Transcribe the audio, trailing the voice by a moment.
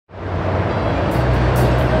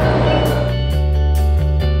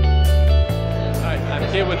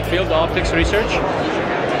did optics research.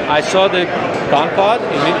 I saw the gun pod,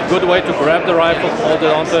 a good way to grab the rifle, hold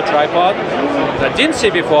it onto a tripod. What I didn't see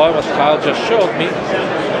before, what Kyle just showed me,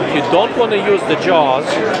 if you don't want to use the jaws,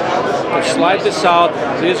 to slide this out,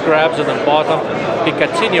 this grabs at the bottom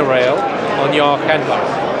Picatinny rail on your handguard,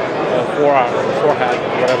 or forearm, forehead,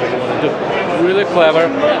 whatever you want to do. Really clever,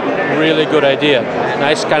 really good idea.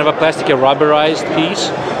 Nice kind of a plasticky rubberized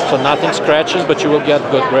piece, so nothing scratches, but you will get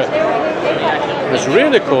good grip. It's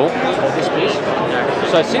really cool, this piece.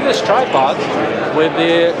 So I see this tripod with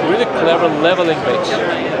the really clever leveling base.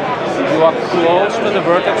 You are close to the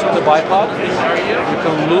vertex of the bipod. You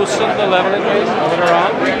can loosen the leveling base, move it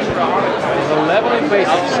around. The leveling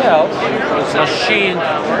base itself is machined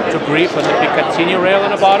to grip on the Picatinny rail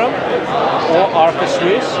on the bottom or Arca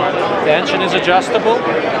Swiss. Tension is adjustable.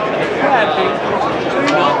 The clamping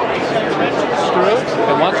screw.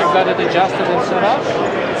 And once you've got it adjusted and set up,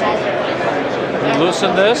 you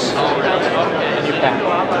loosen this and you pan.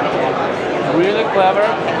 Really clever.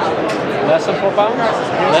 Less than 4 pounds?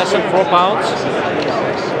 Less than 4 pounds.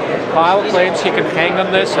 Kyle claims he can hang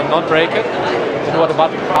on this and not break it. And what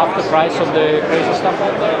about half the price of the crazy stuff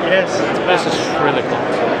out there? Yes. This is really cool.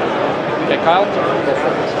 Okay, Kyle?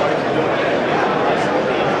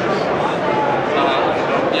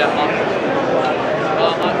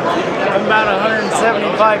 I'm about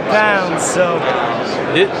 175 pounds, so...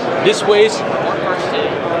 This weighs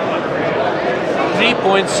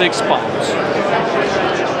 3.6 pounds.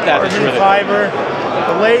 That is really fiber.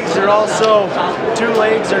 The legs are also, 2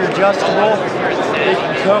 legs are adjustable. They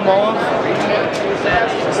can come off.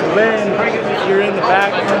 So then, if you're in the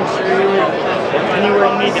back country, anywhere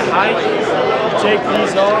you need to hike, take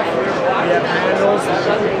these off. You have handles.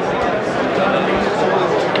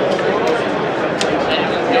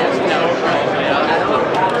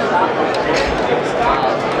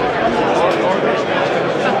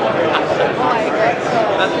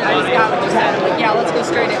 Yeah, let's go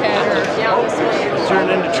straight ahead, or yeah, this way. Turn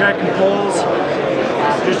into trekking poles.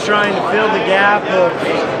 Just trying to fill the gap of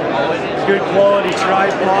good quality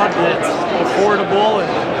tripod that's affordable and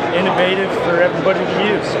innovative for everybody to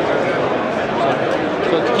use.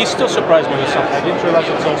 So he still surprised me with something. I didn't realize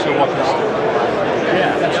it's also walking stick.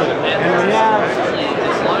 Yeah, That's really cool. and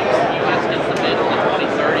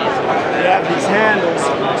we have these handles.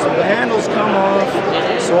 So the handles come off.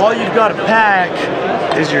 So all you've got to pack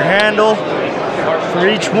is your handle for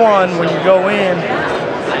each one when you go in.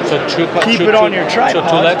 So Keep it on your tripod.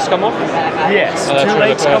 So 2 legs come off? Yes, Oh, 2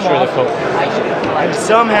 legs come really off. cool. And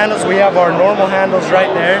some handles, we have our normal handles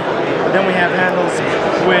right there. But then we have handles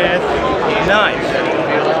with knife.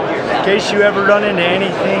 In case you ever run into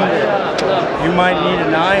anything that you might need a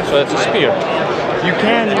knife. So that's a spear. You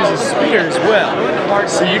can use a spear as well.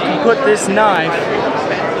 So you can put this knife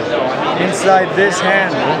inside this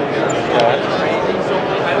handle.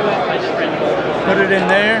 Put it in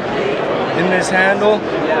there, in this handle.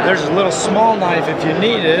 There's a little small knife if you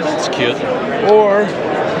need it. It's cute. Or if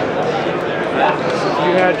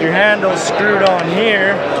you had your handle screwed on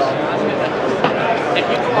here,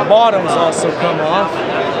 the bottoms also come off.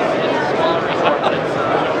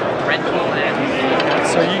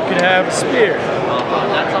 So you could have a spear.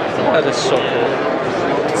 That is so cool.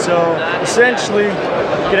 So essentially,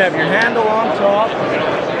 you could have your handle on top.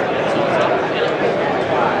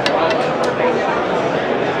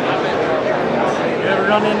 You ever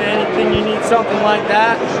run into anything you need something like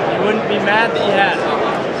that, you wouldn't be mad that you had it.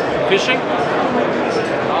 Fishing?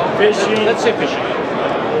 Fishing. Let's say fishing.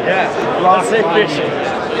 Yeah, let's say fishing.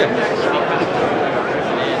 Yeah.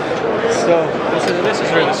 So This is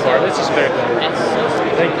really smart. This is very cool.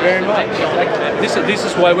 thank you very much. This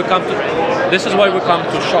is why we come to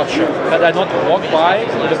SHOT Show. Had I not walked by,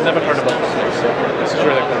 I would have never heard about this. So this is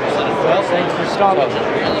really cool. Well, thanks for stopping.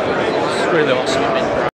 It's really awesome.